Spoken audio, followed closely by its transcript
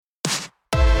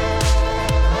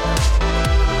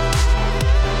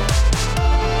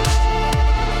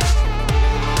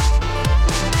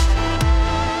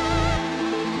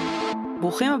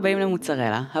ברוכים הבאים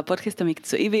למוצרלה, הפודקאסט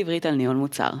המקצועי בעברית על ניהול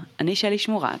מוצר. אני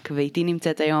שמורק, ואיתי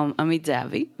נמצאת היום עמית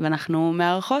זאבי, ואנחנו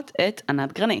מארחות את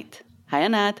ענת גרניט. היי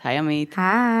ענת, היי עמית.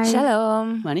 היי.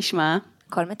 שלום. מה נשמע?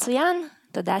 הכל מצוין,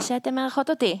 תודה שאתם מארחות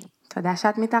אותי. תודה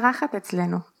שאת מתארחת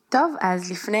אצלנו. טוב,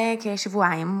 אז לפני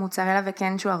כשבועיים, מוצרלה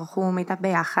וקנטשו ערכו מיטאפ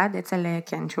ביחד אצל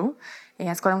קנטשו.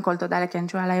 אז קודם כל תודה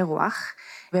לקנטשו על האירוח.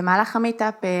 במהלך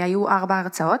המיטאפ היו 4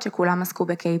 הרצאות שכולם עסקו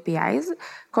ב-KPIs.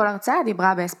 כל הרצאה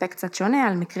דיברה באספקט קצת שונה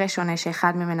על מקרה שונה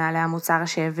שאחד ממנהלי המוצר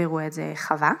שהעבירו את זה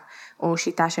חווה, או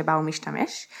שיטה שבה הוא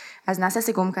משתמש. אז נעשה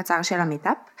סיכום קצר של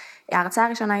המיטאפ. ההרצאה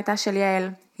הראשונה הייתה של יעל,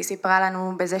 היא סיפרה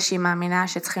לנו בזה שהיא מאמינה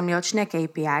שצריכים להיות 2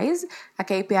 KPIs.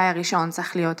 ה-KPI הראשון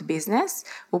צריך להיות ביזנס,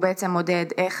 הוא בעצם מודד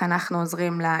איך אנחנו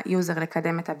עוזרים ליוזר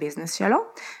לקדם את הביזנס שלו,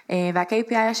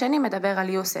 וה-KPI השני מדבר על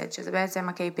usage, שזה בעצם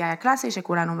ה-KPI הקלאסי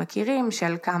שכולנו מכירים,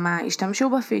 של כמה השתמשו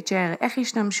בפיצ'ר, איך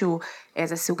השתמשו,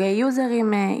 איזה סוגי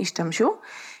יוזרים השתמשו,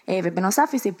 ובנוסף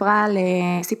היא סיפרה על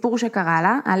סיפור שקרה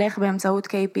לה, על איך באמצעות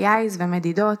KPIs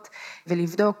ומדידות,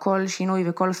 ולבדוק כל שינוי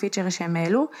וכל פיצ'ר שהם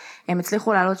העלו, הם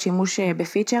הצליחו לעלות שימוש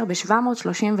בפיצ'ר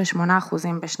ב-738%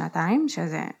 בשנתיים,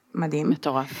 שזה מדהים.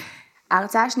 מטורף.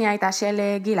 ההרצאה השנייה הייתה של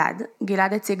גלעד.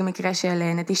 גלעד הציג מקרה של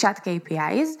נטישת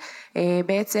KPIs.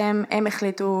 בעצם הם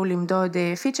החליטו למדוד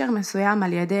פיצ'ר מסוים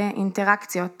על ידי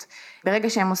אינטראקציות. ברגע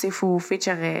שהם הוסיפו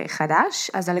פיצ'ר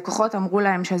חדש, אז הלקוחות אמרו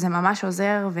להם שזה ממש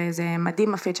עוזר וזה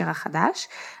מדהים הפיצ'ר החדש,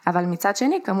 אבל מצד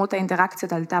שני כמות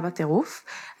האינטראקציות עלתה בטירוף,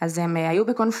 אז הם היו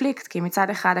בקונפליקט, כי מצד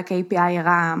אחד ה-KPI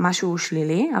הראה משהו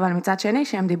שלילי, אבל מצד שני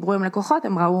שהם דיברו עם לקוחות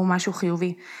הם ראו משהו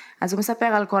חיובי. אז הוא מספר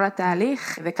על כל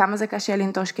התהליך וכמה זה קשה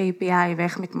לנטוש KPI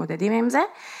ואיך מתמודדים עם זה.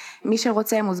 מי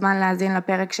שרוצה מוזמן להאזין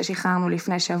לפרק ששחררנו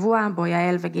לפני שבוע, בו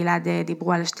יעל וגלעד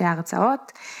דיברו על 2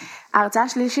 הרצאות. ההרצאה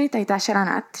השלישית הייתה של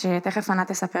ענת, שתכף ענת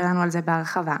תספר לנו על זה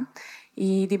בהרחבה.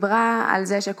 היא דיברה על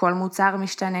זה שכל מוצר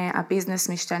משתנה, הביזנס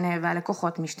משתנה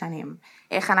והלקוחות משתנים.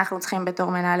 איך אנחנו צריכים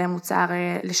בתור מנהלי מוצר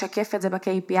לשקף את זה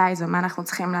ב-KPIs ומה אנחנו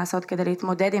צריכים לעשות כדי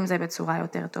להתמודד עם זה בצורה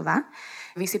יותר טובה.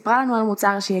 והיא סיפרה לנו על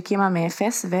מוצר שהיא הקימה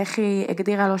מאפס ואיך היא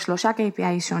הגדירה לו 3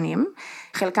 KPI שונים.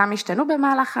 חלקם השתנו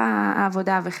במהלך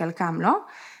העבודה וחלקם לא.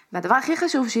 והדבר הכי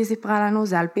חשוב שהיא סיפרה לנו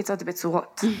זה על פיצות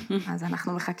בצורות. אז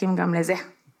אנחנו מחכים גם לזה.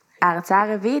 ההרצאה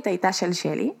הרביעית הייתה של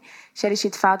שלי. שלי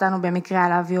שיתפה אותנו במקרה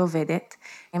עליו היא עובדת.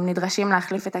 הם נדרשים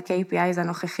להחליף את ה-KPIs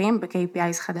הנוכחיים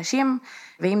ב-KPIs חדשים,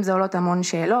 ואם זה עולות המון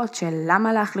שאלות של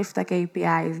למה להחליף את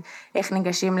ה-KPIs, איך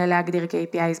ניגשים להגדיר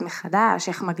KPIs מחדש,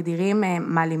 איך מגדירים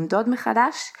מה למדוד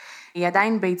מחדש. היא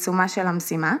עדיין בעיצומה של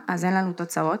המשימה, אז אין לנו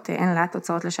תוצאות, אין לה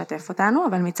תוצאות לשתף אותנו,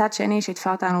 אבל מצד שני היא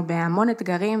שיתפה אותנו בהמון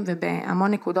אתגרים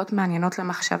ובהמון נקודות מעניינות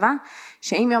למחשבה,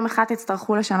 שאם יום אחד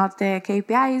תצטרכו לשנות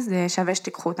KPIs, זה שווה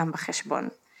שתיקחו אותם בחשבון.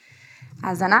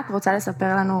 אז ענת רוצה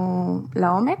לספר לנו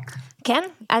לעומק? כן,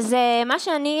 אז מה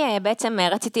שאני בעצם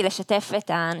רציתי לשתף את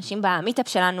האנשים במיטאפ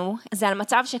שלנו, זה על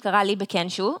מצב שקרה לי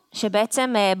בקנטשו,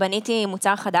 שבעצם בניתי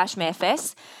מוצר חדש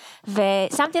מאפס,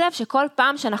 ושמתי לב שכל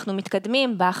פעם שאנחנו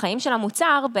מתקדמים בחיים של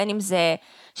המוצר, בין אם זה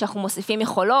שאנחנו מוסיפים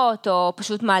יכולות, או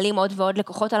פשוט מעלים עוד ועוד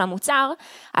לקוחות על המוצר,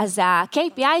 אז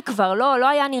ה-KPI כבר לא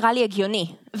היה נראה לי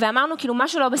הגיוני. ואמרנו כאילו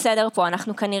משהו לא בסדר פה,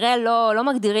 אנחנו כנראה לא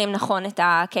מגדירים נכון את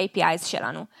ה-KPIs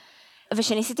שלנו.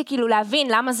 ושניסיתי כאילו להבין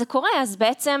למה זה קורה, אז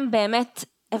בעצם באמת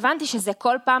הבנתי שזה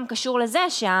כל פעם קשור לזה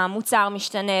שהמוצר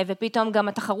משתנה, ופתאום גם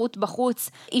התחרות בחוץ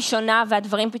היא שונה,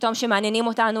 והדברים פתאום שמעניינים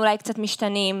אותנו אולי קצת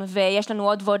משתנים, ויש לנו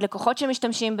עוד ועוד לקוחות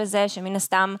שמשתמשים בזה, שמן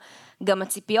הסתם גם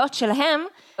הציפיות שלהם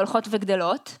הולכות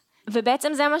וגדלות,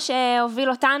 ובעצם זה מה שהוביל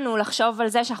אותנו לחשוב על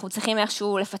זה שאנחנו צריכים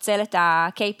איכשהו לפצל את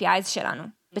ה-KPIs שלנו.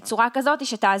 בצורה כזאת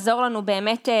שתעזור לנו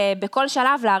באמת בכל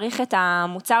שלב להעריך את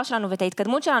המוצר שלנו ואת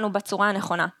ההתקדמות שלנו בצורה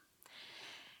הנכונה.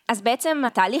 אז בעצם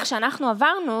התהליך שאנחנו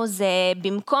עברנו זה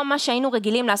במקום מה שהיינו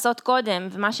רגילים לעשות קודם,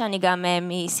 ומה שאני גם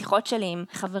משיחות שלי עם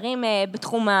חברים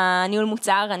בתחום הניהול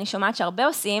מוצר, אני שומעת שהרבה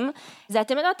עושים, זה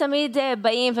אתם יודעות תמיד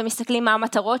באים ומסתכלים מה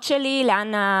המטרות שלי,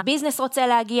 לאן הביזנס רוצה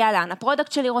להגיע, לאן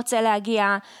הפרודקט שלי רוצה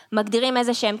להגיע, מגדירים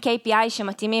איזה שהם KPI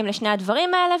שמתאימים לשני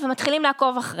הדברים האלה, ומתחילים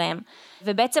לעקוב אחריהם.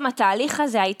 ובעצם התהליך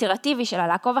הזה, האיטרטיבי שלה,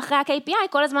 לעקוב אחרי ה-KPI,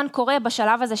 כל הזמן קורה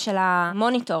בשלב הזה של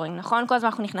המוניטורינג, נכון? כל הזמן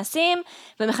אנחנו נכנסים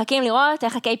ומחכים לראות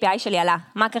איך ה-KPI שלי עלה,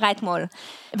 מה קרה אתמול.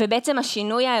 ובעצם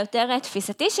השינוי היותר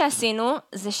תפיסתי שעשינו,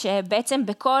 זה שבעצם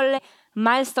בכל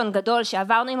מיילסטון גדול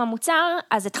שעברנו עם המוצר,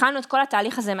 אז התחלנו את כל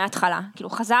התהליך הזה מההתחלה. כאילו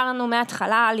חזרנו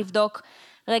מההתחלה לבדוק,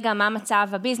 רגע, מה מצב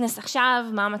הביזנס עכשיו,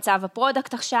 מה מצב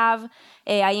הפרודקט עכשיו,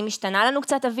 האם השתנה לנו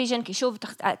קצת הוויז'ן, כי שוב,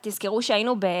 תזכרו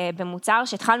שהיינו במוצר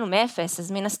שהתחלנו מאפס,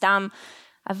 אז מן הסתם,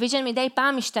 הוויז'ן מדי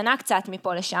פעם השתנה קצת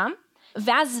מפה לשם,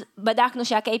 ואז בדקנו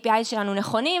שה-KPIs שלנו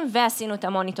נכונים, ועשינו את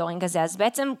המוניטורינג הזה, אז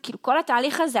בעצם כאילו כל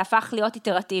התהליך הזה הפך להיות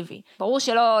איטרטיבי. ברור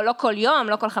שלא כל יום,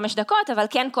 לא כל 5 דקות, אבל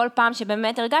כן כל פעם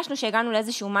שבאמת הרגשנו שהגענו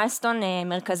לאיזשהו מיילסטון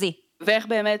מרכזי. ואיך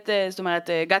באמת, זאת אומרת,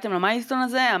 הגעתם למיילסטון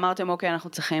הזה, אמרתם, אוקיי, אנחנו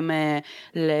צריכים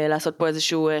לעשות פה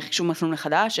איזשהו חישוב מסלול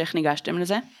מחדש, איך ניגשתם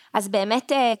לזה? אז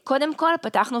באמת, קודם כל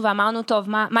פתחנו ואמרנו, טוב,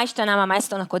 מה השתנה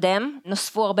מהמיילסטון הקודם?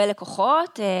 נוספו הרבה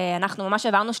לקוחות, אנחנו ממש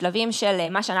עברנו שלבים של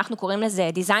מה שאנחנו קוראים לזה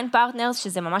design partners,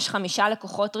 שזה ממש 5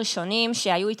 לקוחות ראשונים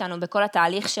שהיו איתנו בכל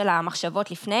התהליך של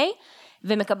המחשבות לפני,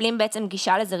 ומקבלים בעצם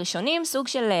גישה לזה ראשונים, סוג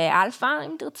של אלפא,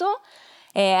 אם תרצו.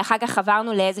 אחר כך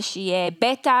עברנו לאיזושהי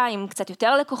בטא עם קצת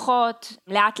יותר לקוחות,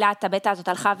 לאט לאט הבטא הזאת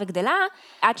הלכה וגדלה,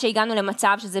 עד שהגענו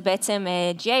למצב שזה בעצם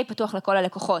GA פתוח לכל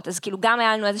הלקוחות, אז כאילו גם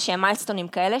היה לנו איזשהם מיילסטונים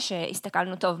כאלה,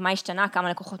 שהסתכלנו טוב מה השתנה, כמה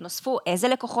לקוחות נוספו, איזה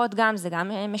לקוחות גם, זה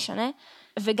גם משנה,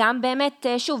 וגם באמת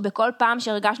שוב, בכל פעם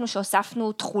שהרגשנו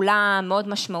שהוספנו תחולה מאוד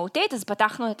משמעותית, אז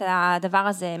פתחנו את הדבר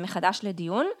הזה מחדש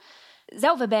לדיון,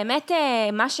 זהו, ובאמת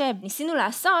מה שניסינו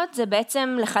לעשות זה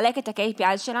בעצם לחלק את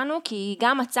ה-KPIs שלנו, כי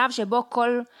גם מצב שבו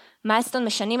כל מיילסטון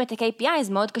משנים את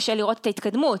ה-KPIs, מאוד קשה לראות את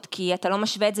ההתקדמות, כי אתה לא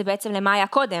משווה את זה בעצם למה היה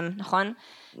קודם, נכון?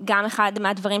 גם אחד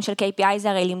מהדברים של KPI זה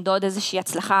הרי למדוד איזושהי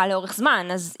הצלחה לאורך זמן,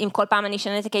 אז אם כל פעם אני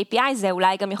אשנה את ה-KPI זה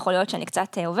אולי גם יכול להיות שאני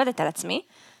קצת עובדת על עצמי.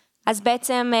 אז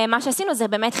בעצם מה שעשינו זה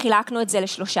באמת חילקנו את זה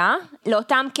לשלושה,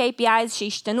 לאותם KPIs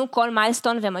שהשתנו כל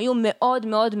מיילסטון והם היו מאוד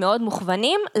מאוד מאוד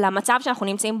מוכוונים למצב שאנחנו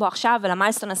נמצאים בו עכשיו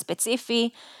ולמיילסטון הספציפי,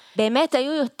 באמת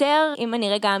היו יותר, אם אני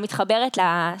רגע מתחברת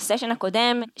לסשן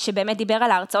הקודם, שבאמת דיבר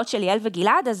על ההרצאות של יעל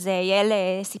וגלעד, אז יעל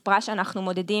סיפרה שאנחנו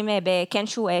מודדים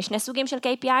בקנטשו 2 סוגים של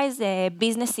KPIs,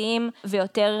 ביזנסיים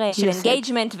ויותר של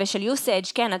engagement ושל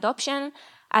usage, כן, adoption,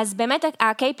 אז באמת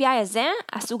ה-KPI הזה,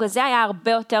 הסוג הזה היה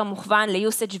הרבה יותר מוכוון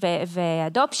ל-usage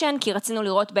ו-adoption, כי רצינו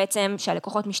לראות בעצם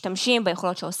שהלקוחות משתמשים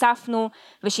ביכולות שהוספנו,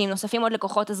 ושאם נוספים עוד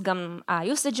לקוחות אז גם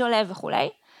ה-usage עולה וכו'.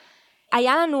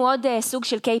 היה לנו עוד סוג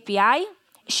של KPI,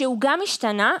 שהוא גם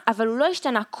השתנה, אבל הוא לא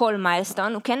השתנה כל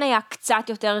מיילסטון, הוא כן היה קצת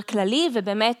יותר כללי,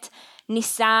 ובאמת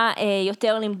ניסה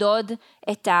יותר למדוד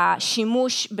את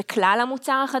השימוש בכלל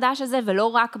המוצר החדש הזה, ולא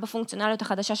רק בפונקציונליות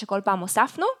החדשה שכל פעם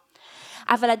הוספנו,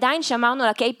 אבל עדיין שמרנו על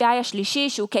ה-KPI השלישי,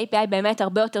 שהוא KPI באמת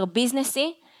הרבה יותר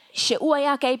ביזנסי, שהוא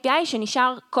היה ה-KPI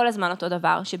שנשאר כל הזמן אותו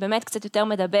דבר, שבאמת קצת יותר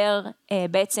מדבר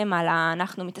בעצם על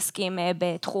אנחנו מתעסקים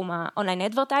בתחום האונליין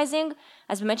אדברטייזינג,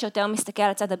 אז באמת שיותר מסתכל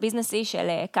על הצד הביזנסי של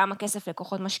כמה כסף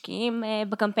לקוחות משקיעים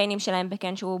בקמפיינים שלהם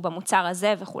בקנטשו במוצר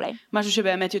הזה וכו'. משהו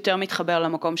שבאמת יותר מתחבר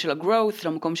למקום של ה-growth,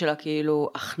 למקום של כאילו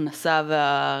הכנסה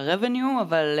וה-revenue,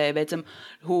 אבל בעצם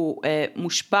הוא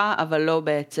מושפע, אבל לא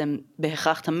בעצם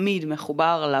בהכרח תמיד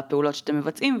מחובר לפעולות שאתם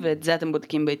מבצעים, ואת זה אתם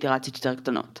בודקים באיטרציות יותר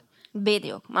קטנות.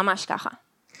 בדיוק, ממש ככה.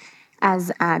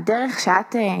 אז הדרך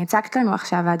שאת הצגת לנו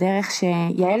עכשיו, והדרך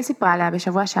שיעל סיפרה עליה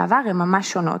בשבוע שעבר, הן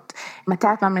ממש שונות. מתי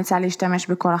את ממליצה להשתמש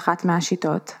בכל אחת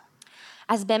מהשיטות?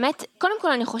 אז באמת, קודם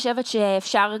כל אני חושבת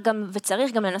שאפשר גם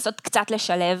וצריך גם לנסות קצת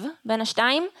לשלב בין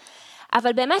השתיים,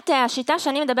 אבל באמת השיטה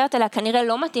שאני מדברת עליה כנראה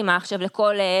לא מתאימה עכשיו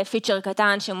לכל פיצ'ר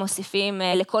קטן שמוסיפים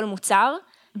לכל מוצר,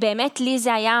 באמת לי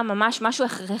זה היה ממש משהו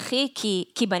הכרחי,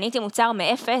 כי בניתי מוצר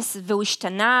מאפס, והוא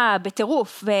השתנה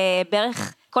בטירוף,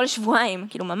 בערך כל שבועיים,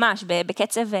 כאילו ממש,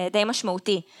 בקצב די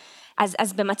משמעותי.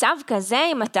 אז במצב כזה,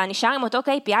 אם אתה נשאר עם אותו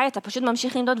KPI, אתה פשוט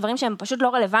ממשיך למדוד דברים שהם פשוט לא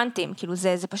רלוונטיים, כאילו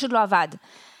זה פשוט לא עבד.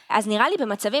 אז נראה לי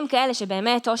במצבים כאלה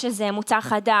שבאמת, או שזה מוצר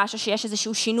חדש, או שיש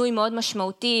איזשהו שינוי מאוד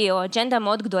משמעותי, או אג'נדה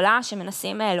מאוד גדולה,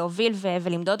 שמנסים להוביל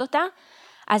ולמדוד אותה,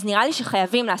 אז נראה לי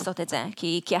שחייבים לעשות את זה,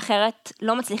 כי אחרת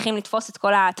לא מצליחים לתפוס את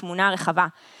כל התמונה הרחבה.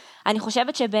 אני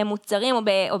חושבת שבמוצרים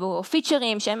או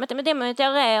פיצ'רים, שהם אתם יודעים,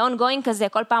 יותר ongoing כזה,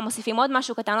 כל פעם מוסיפים עוד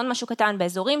משהו קטן,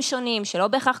 באזורים שונים, שלא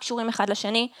בהכרח קשורים אחד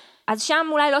לשני, אז שם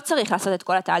אולי לא צריך לעשות את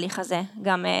כל התהליך הזה.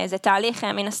 גם זה תהליך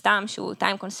מן הסתם שהוא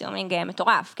time consuming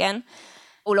מטורף, כן?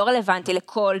 הוא לא רלוונטי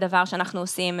לכל דבר שאנחנו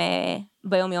עושים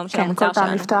ביום יום של המוצר שלנו. כן, כל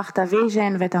פעם לפתוח את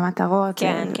הוויז'ן ואת המטרות,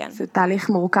 כן. זה תהליך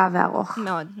מורכב וארוך.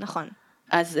 מאוד, נכון.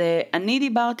 אז אני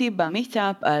דיברתי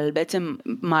במיטאפ על בעצם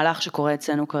מהלך שקורה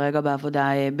אצלנו כרגע בעבודה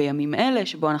בימים אלה,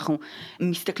 שבו אנחנו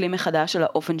מסתכלים מחדש על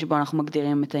האופן שבו אנחנו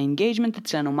מגדירים את האינגייג'מנט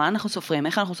אצלנו, מה אנחנו סופרים,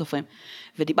 איך אנחנו סופרים,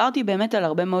 ודיברתי באמת על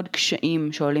הרבה מאוד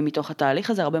קשיים שעולים מתוך התהליך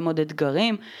הזה, הרבה מאוד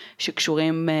אתגרים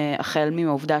שקשורים החל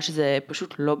מהעובדה שזה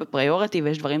פשוט לא בפריוריטי,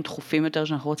 ויש דברים דחופים יותר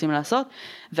שאנחנו רוצים לעשות,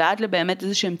 ועד לבאמת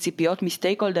איזה שהם ציפיות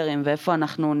מסטייקהולדרים, ואיפה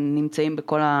אנחנו נמצאים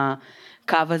בכל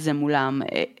הקו הזה מולם.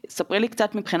 ספרי לי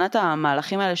קצת מבחינת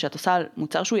המהלכים האלה שאת עושה על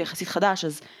מוצר שהוא יחסית חדש,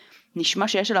 אז נשמע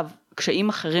שיש עליו קשיים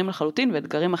אחרים לחלוטין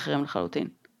ואתגרים אחרים לחלוטין.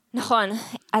 נכון,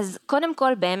 אז קודם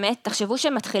כל באמת תחשבו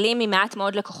שמתחילים ממעט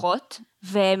מאוד לקוחות,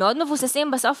 ומאוד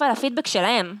מבוססים בסוף על הפידבק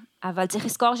שלהם, אבל צריך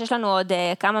לזכור שיש לנו עוד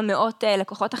כמה מאות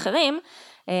לקוחות אחרים,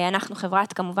 אנחנו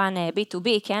חברת כמובן B2B,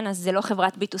 כן? אז זה לא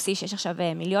חברת B2C שיש עכשיו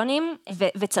מיליונים,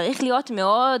 וצריך להיות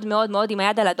מאוד מאוד מאוד עם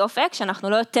היד על הדופק, שאנחנו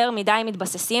לא יותר מדי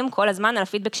מתבססים כל הזמן על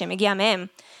הפידבק שמגיע מהם,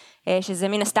 שזה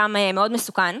מן הסתם מאוד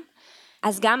מסוכן.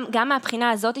 אז גם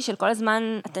מהבחינה הזאת של כל הזמן,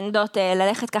 אתן יודעות,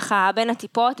 ללכת ככה בין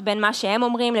הטיפות, בין מה שהם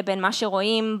אומרים, לבין מה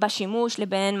שרואים בשימוש,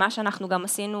 לבין מה שאנחנו גם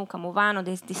עשינו, כמובן, עוד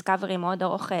דיסקאברי מאוד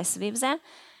ארוך סביב זה.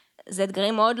 זה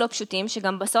אתגרים מאוד לא פשוטים,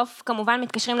 שגם בסוף כמובן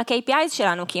מתקשרים ל-KPIs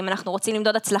שלנו, כי אם אנחנו רוצים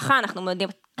למדוד הצלחה, אנחנו מודדים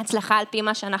הצלחה על פי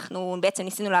מה שאנחנו בעצם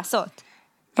ניסינו לעשות.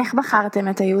 איך בחרתם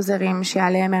את היוזרים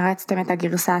שעליהם הרצתם את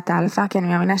הגרסת האלפא? כי אני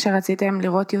מאמינה שרציתם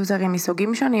לראות יוזרים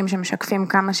מסוגים שונים, שמשקפים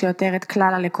כמה שיותר את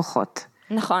כלל הלקוחות.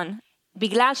 נכון.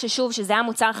 בגלל ששוב, שזה היה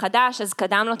מוצר חדש, אז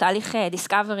קדם לו תהליך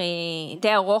דיסקאברי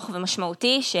די ארוך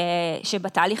ומשמעותי,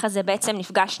 שבתהליך הזה בעצם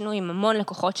נפגשנו עם המון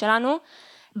לקוחות שלנו,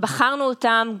 בחרנו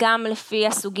אותם גם לפי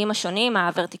הסוגים השונים,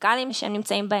 הוורטיקליים שהם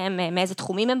נמצאים בהם, מאיזה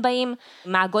תחומים הם באים,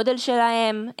 מה הגודל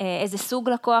שלהם, איזה סוג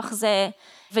לקוח זה,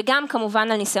 וגם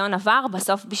כמובן על ניסיון עבר,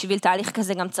 בסוף בשביל תהליך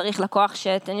כזה גם צריך לקוח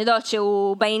שאתן יודעות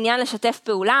שהוא בעניין לשתף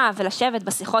פעולה, ולשבת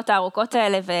בשיחות הארוכות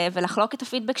האלה, ולחלוק את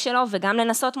הפידבק שלו, וגם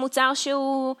לנסות מוצר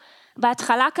שהוא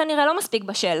בהתחלה כנראה לא מספיק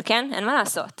בשל, כן? אין מה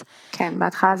לעשות. כן,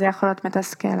 בהתחלה זה יכול להיות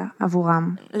מתסכל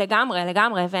עבורם.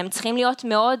 לגמרי, והם צריכים להיות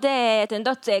מאוד, אתם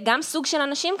יודעות, גם סוג של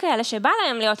אנשים כאלה שבא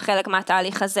להם להיות חלק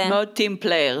מהתהליך הזה. מאוד team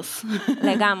players.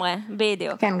 לגמרי,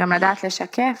 בדיוק. כן, גם לדעת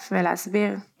לשקף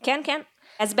ולהסביר. כן.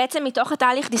 אז בעצם מתוך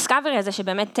התהליך דיסקאברי הזה,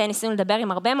 שבאמת ניסינו לדבר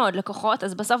עם הרבה מאוד לקוחות,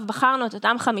 אז בסוף בחרנו את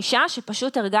אותם 5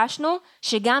 שפשוט הרגשנו,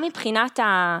 שגם מבחינת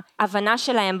ההבנה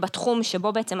שלהם בתחום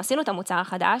שבו בעצם עשינו את המוצר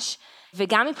החדש,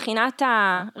 וגם מבחינת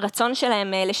הרצון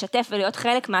שלהם לשתף ולהיות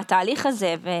חלק מהתהליך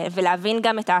הזה, ולהבין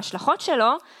גם את ההשלכות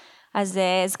שלו, אז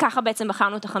ככה בעצם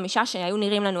בחרנו את 5 שהיו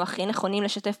נראים לנו הכי נכונים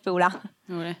לשתף פעולה.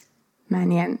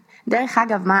 מעניין. דרך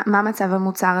אגב, מה מצב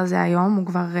המוצר הזה היום? הוא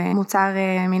כבר מוצר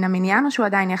מן המניין, או שהוא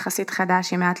עדיין יחסית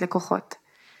חדש עם מעט לקוחות?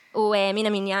 הוא מן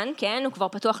המניין, כן, הוא כבר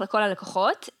פתוח לכל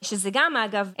הלקוחות, שזה גם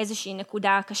אגב איזושהי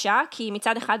נקודה קשה, כי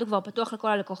מצד אחד הוא כבר פתוח לכל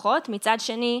הלקוחות, מצד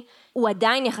שני הוא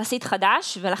עדיין יחסית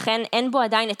חדש, ולכן אין בו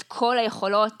עדיין את כל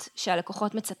היכולות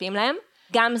שהלקוחות מצפים להם.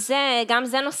 גם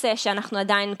זה נושא שאנחנו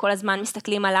עדיין כל הזמן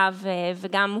מסתכלים עליו,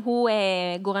 וגם הוא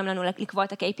גורם לנו לקבוע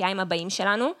את ה-KPIs הבאים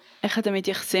שלנו. איך אתם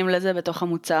מתייחסים לזה בתוך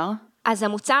המוצר? אז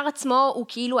המוצר עצמו הוא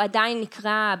כאילו עדיין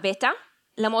נקרא בטא,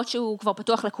 למרות שהוא כבר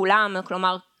פתוח לכולם,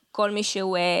 כלומר, כל מי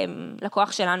שהוא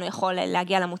לקוח שלנו יכול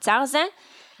להגיע למוצר הזה,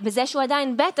 וזה שהוא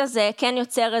עדיין בטא זה כן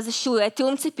יוצר איזשהו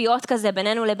תיאום ציפיות כזה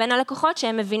בינינו לבין הלקוחות,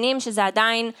 שהם מבינים שזה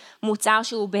עדיין מוצר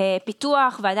שהוא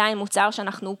בפיתוח, ועדיין מוצר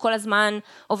שאנחנו כל הזמן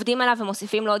עובדים עליו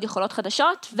ומוסיפים לו עוד יכולות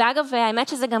חדשות, ואגב האמת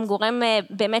שזה גם גורם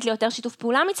באמת ליותר שיתוף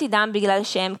פעולה מצידם, בגלל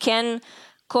שהם כן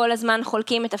כל הזמן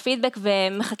חולקים את הפידבק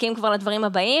ומחכים כבר לדברים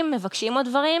הבאים, מבקשים עוד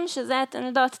דברים, שזה אתן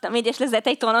יודעות, תמיד יש לזה את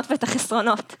היתרונות ואת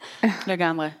החסרונות.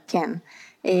 לגמרי. כן.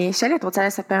 שלי, את רוצה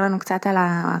לספר לנו קצת על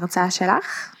ההרצאה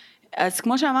שלך? אז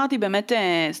כמו שאמרתי, באמת,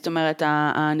 זאת אומרת,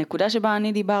 הנקודה שבה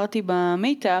אני דיברתי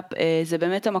במיטאפ, זה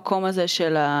באמת המקום הזה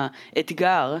של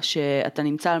האתגר, שאתה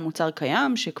נמצא על מוצר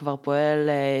קיים, שכבר פועל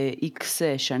X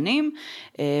שנים,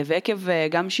 ועקב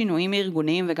גם שינויים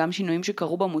ארגוניים וגם שינויים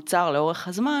שקרו במוצר לאורך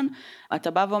הזמן,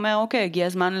 אתה בא ואומר, אוקיי, הגיע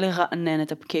הזמן לרענן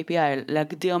את ה-KPI,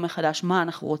 להגדיר מחדש מה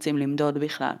אנחנו רוצים למדוד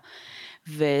בכלל.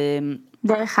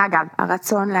 דרך אגב,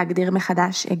 הרצון להגדיר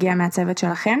מחדש הגיע מהצוות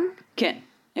שלכם? כן.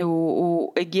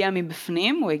 הוא הגיע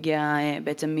מבפנים, הוא הגיע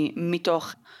בעצם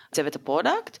מתוך צוות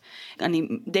הפרודקט. אני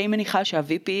די מניחה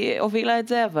שה-VP הובילה את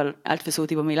זה, אבל אל תפסו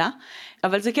אותי במילה.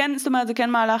 אבל זה כן, זאת אומרת, זה כן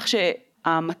מהלך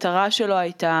שהמטרה שלו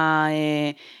הייתה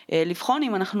לבחון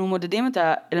אם אנחנו מודדים את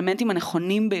האלמנטים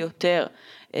הנכונים ביותר,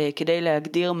 כדי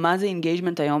להגדיר מה זה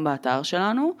אינגייג'מנט היום באתר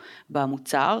שלנו,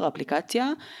 במוצר, האפליקציה,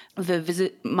 וזה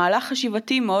מהלך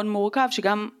חשיבתי מאוד מורכב,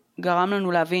 שגם גרם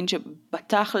לנו להבין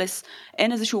שבתכלס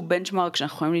אין איזשהו בנצ'מרק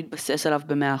שאנחנו יכולים להתבסס עליו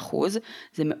ב100%,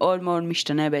 זה מאוד מאוד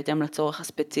משתנה בהתאם לצורך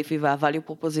הספציפי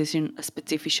וה-value proposition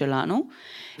הספציפי שלנו,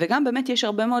 וגם באמת יש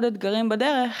הרבה מאוד אתגרים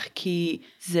בדרך, כי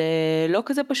זה לא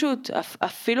כזה פשוט,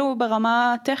 אפילו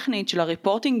ברמה הטכנית של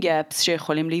ה-reporting gaps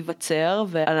שיכולים להיווצר,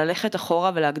 וללכת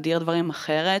אחורה ולהגדיר דברים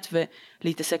אחרת,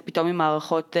 ולהתעסק פתאום עם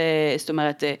מערכות, זאת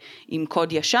אומרת, עם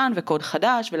קוד ישן וקוד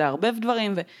חדש, ולהרבב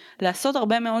דברים, ולעשות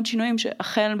הרבה מאוד שינויים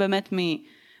שהחל באמת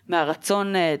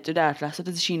מהרצון, את יודעת, לעשות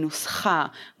איזושהי נוסחה,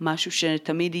 משהו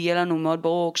שתמיד יהיה לנו מאוד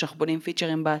ברור, כשאנחנו בונים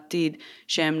פיצ'רים בעתיד,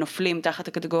 שהם נופלים תחת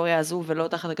הקטגוריה הזו ולא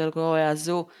תחת הקטגוריה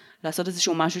הזו, לעשות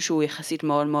איזשהו משהו שהוא יחסית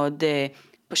מאוד מאוד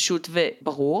פשוט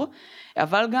וברור,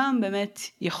 אבל גם באמת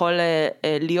יכול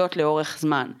להיות לאורך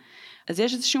זמן. אז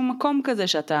יש איזשהו מקום כזה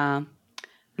שאתה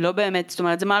לא באמת, זאת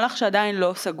אומרת, זה מהלך שעדיין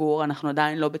לא סגור, אנחנו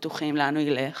עדיין לא בטוחים לאן הוא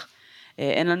ילך,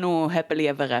 אין לנו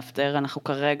happily ever after, אנחנו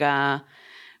כרגע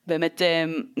באמת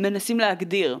מנסים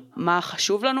להגדיר מה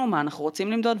חשוב לנו, מה אנחנו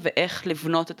רוצים למדוד, ואיך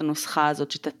לבנות את הנוסחה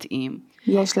הזאת שתתאים.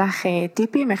 יש לך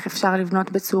טיפים איך אפשר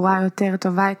לבנות בצורה יותר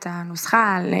טובה את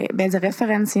הנוסחה, באיזה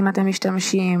רפרנסים אתם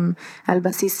משתמשים, על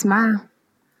בסיס מה?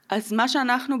 אז מה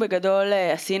שאנחנו בגדול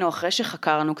עשינו אחרי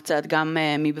שחקרנו קצת, גם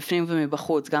מבפנים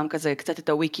ומבחוץ, גם כזה קצת את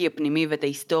הוויקי הפנימי ואת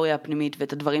ההיסטוריה הפנימית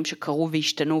ואת הדברים שקרו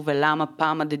והשתנו ולמה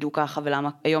פעם מדדו ככה ולמה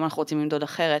היום אנחנו רוצים למדוד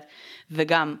אחרת,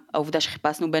 וגם העובדה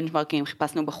שחיפשנו בנצ'מרקים,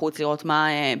 חיפשנו בחוץ לראות מה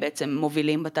בעצם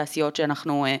מובילים בתעשיות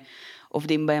שאנחנו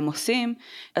עובדים בהם עושים,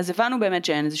 אז הבנו באמת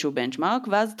שאין איזשהו בנצ'מרק,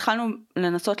 ואז התחלנו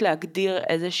לנסות להגדיר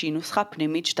איזושהי נוסחה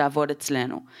פנימית שתעבוד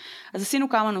אצלנו. אז עשינו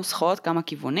כמה נוסחות, כמה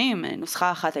כיוונים,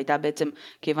 נוסחה אחת הייתה בעצם,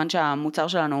 כיוון שהמוצר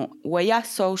שלנו, הוא היה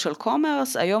social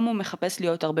commerce, היום הוא מחפש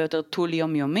להיות הרבה יותר טול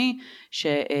יומיומי,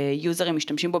 שיוזרים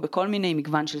משתמשים בו בכל מיני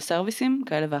מגוון של סרוויסים,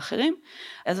 כאלה ואחרים.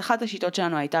 אז אחת השיטות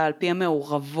שלנו הייתה על פי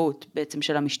המעורבות בעצם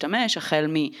של המשתמש,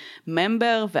 החל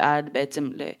מממבר ועד בעצם,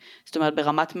 זאת אומרת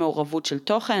ברמת מעורבות של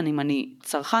תוכן, אם אני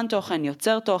צרכן תוכן,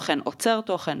 יוצר תוכן, עוצר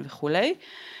תוכן וכולי.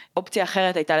 אופציה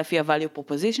אחרת הייתה לפי ה-value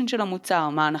proposition של המוצר,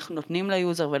 מה אנחנו נותנים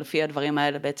ליוזר, ולפי הדברים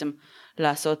האלה בעצם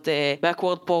לעשות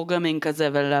backward programming כזה,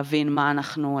 ולהבין מה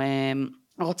אנחנו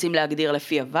רוצים להגדיר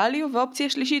לפי ה-value, ואופציה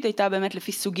שלישית הייתה באמת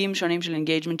לפי סוגים שונים של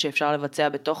engagement שאפשר לבצע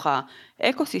בתוך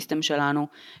האקוסיסטם שלנו,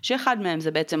 שאחד מהם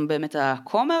זה בעצם באמת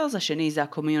ה-commerce, השני זה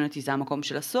ה-community, זה המקום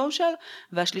של ה-social,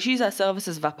 והשלישי זה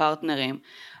ה-services והפרטנרים.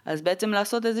 אז בעצם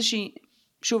לעשות איזושהי,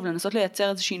 שוב, לנסות לייצר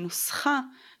איזושהי נוסחה,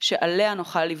 שעליה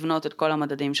נוכל לבנות את כל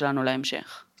המדדים שלנו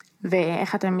להמשך.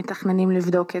 ואיך אתם מתכננים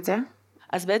לבדוק את זה?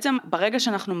 אז בעצם ברגע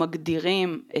שאנחנו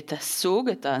מגדירים את הסוג,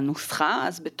 את הנוסחה,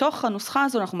 אז בתוך הנוסחה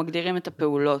הזו אנחנו מגדירים את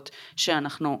הפעולות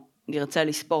שאנחנו נרצה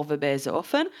לספור ובאיזה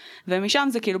אופן, ומשם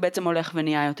זה כאילו בעצם הולך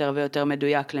ונהיה יותר ויותר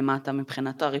מדויק למטה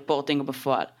מבחינת הריפורטינג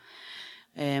בפועל.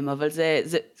 אבל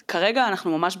זה כרגע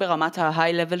אנחנו ממש ברמת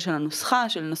ההיי לבל של הנוסחה,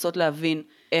 של לנסות להבין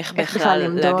איך בכלל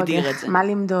להגדיר את זה. מה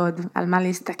למדוד, על מה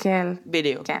להסתכל.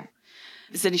 בדיוק. כן.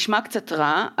 זה נשמע קצת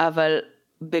רע, אבל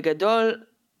בגדול,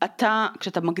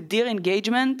 כשאתה מגדיר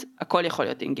אינגייג'מנט, הכל יכול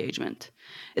להיות אינגייג'מנט.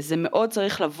 זה מאוד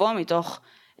צריך לבוא מתוך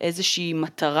איזושהי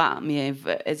מטרה,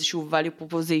 מאיזשהו value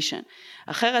proposition.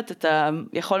 אחרת אתה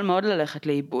יכול מאוד ללכת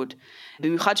לאיבוד.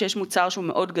 במיוחד שיש מוצר שהוא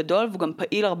מאוד גדול, והוא גם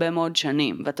פעיל הרבה מאוד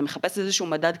שנים, ואתה מחפש איזשהו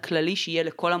מדד כללי שיהיה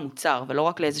לכל המוצר, ולא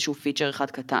רק לאיזשהו פיצ'ר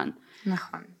אחד קטן.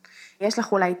 נכון. יש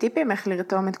לך אולי טיפים איך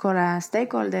לרתום את כל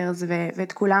הסטייק הולדרס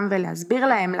ואת כולם ולהסביר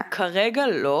להם? כרגע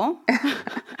לא.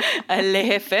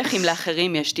 להפך, אם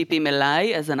לאחרים יש טיפים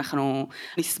אליי, אז אנחנו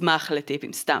נשמח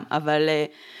לטיפים סתם. אבל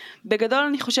בגדול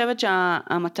אני חושבת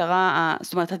שהמטרה,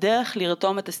 זאת אומרת, הדרך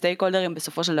לרתום את הסטייק הולדרים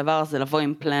בסופו של דבר זה לבוא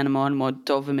עם פלן מאוד מאוד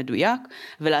טוב ומדויק,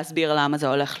 ולהסביר למה זה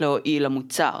הולך להועיל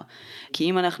למוצר. כי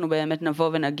אם אנחנו באמת נבוא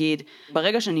ונגיד,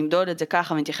 ברגע שנמדוד את זה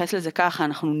ככה ונתייחס לזה ככה,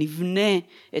 אנחנו נבנה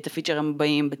את הפיצ'רים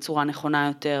הבאים בצורה נכונה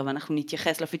יותר, ואנחנו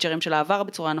נתייחס לפיצ'רים של העבר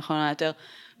בצורה נכונה יותר,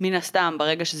 מן הסתם,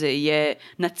 ברגע שזה יהיה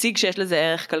נציג שיש לזה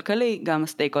ערך כלכלי, גם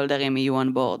הסטייק הולדרים יהיו on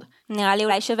board. נראה לי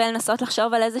אולי שווה לנסות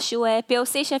לחשוב על איזשהו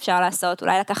POC שאפשר לעשות,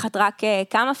 אולי לקחת רק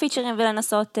כמה פיצ'רים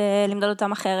ולנסות למדוד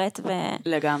אותם אחרת.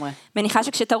 לגמרי. מניחה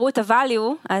שכשתראו את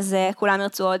ה-value, אז כולם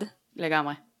ירצו עוד.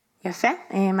 לגמרי. יפה,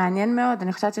 מעניין מאוד.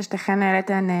 אני חושבת ששתיכן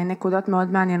העליתן נקודות מאוד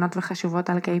מעניינות וחשובות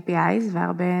על KPIs,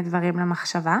 והרבה דברים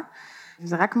למחשבה.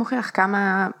 זה רק מוכיח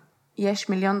כמה יש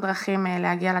מיליון דרכים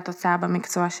להגיע לתוצאה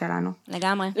במקצוע שלנו.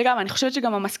 לגמרי. לגמרי, אני חושבת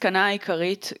שגם המסקנה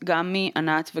העיקרית, גם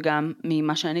מענת וגם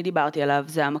ממה שאני דיברתי עליו,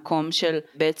 זה המקום של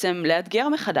בעצם לאתגר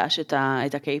מחדש את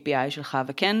ה-KPI שלך,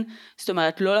 וכן, זאת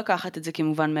אומרת, לא לקחת את זה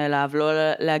כמובן מאליו, לא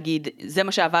להגיד, זה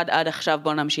מה שעבד עד עכשיו,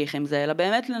 בוא נמשיך עם זה, אלא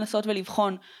באמת לנסות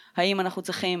ולבחון האם אנחנו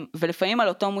צריכים, ולפעמים על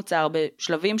אותו מוצר,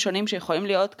 בשלבים שונים שיכולים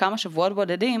להיות כמה שבועות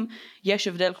בודדים, יש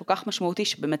הבדל כל כך משמעותי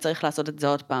שבאמת צריך לעשות את זה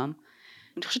עוד פעם.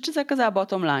 אני חושבת שזה כזה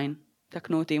הבוטום ליין.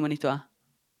 תקנו אותי אם אני טועה.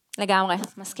 לגמרי,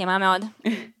 מסכימה מאוד.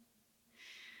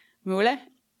 מעולה.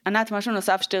 ענת, משהו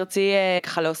נוסף שתרצי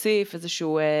ככה להוסיף,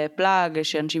 איזשהו פלאג,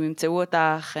 שאנשים ימצאו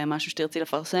אותך, משהו שתרצי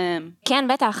לפרסם? כן,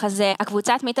 בטח. אז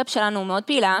הקבוצת מיטאפ שלנו מאוד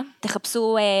פעילה.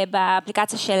 תחפשו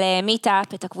באפליקציה של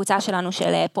מיטאפ את הקבוצה שלנו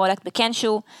של פרודקט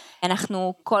בקנטשו.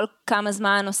 אנחנו כל כמה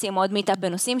זמן עושים עוד מיטאפ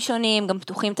בנושאים שונים, גם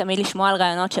פתוחים תמיד לשמוע על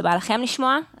רעיונות שבא לכם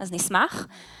לשמוע, אז נשמח.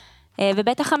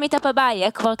 ובטח המיטאפ הבא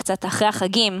יהיה כבר קצת אחרי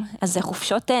החגים, אז זה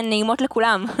חופשות נעימות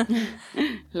לכולם.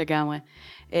 לגמרי.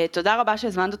 תודה רבה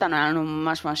שהזמנת אותנו, היה לנו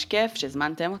ממש ממש כיף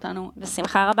שהזמנתם אותנו.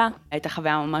 בשמחה רבה. הייתה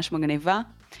חוויה ממש מגניבה.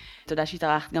 תודה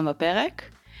שהתארחת גם בפרק.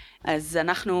 אז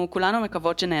אנחנו כולנו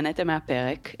מקוות שנהניתם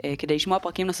מהפרק. כדי לשמוע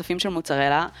פרקים נוספים של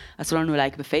מוצרלה, עשו לנו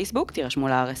לייק בפייסבוק, תירשמו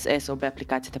ל-RSS או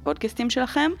באפליקציית הפודקאסטים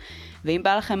שלכם, ואם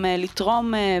בא לכם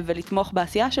לתרום ולתמוך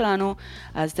בעשייה שלנו,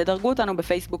 אז תדרגו אותנו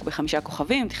בפייסבוק ב5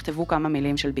 כוכבים, תכתבו כמה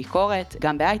מילים של ביקורת,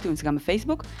 גם באייטונס, גם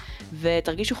בפייסבוק,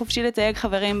 ותרגישו חופשי לתייג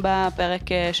חברים בפרק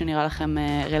שנראה לכם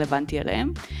רלוונטי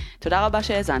אליהם. תודה רבה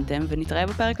שהאזנתם, ונתראה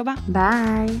בפרק הבא.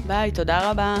 ביי. ביי, תודה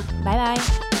רבה. ביי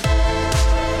ביי.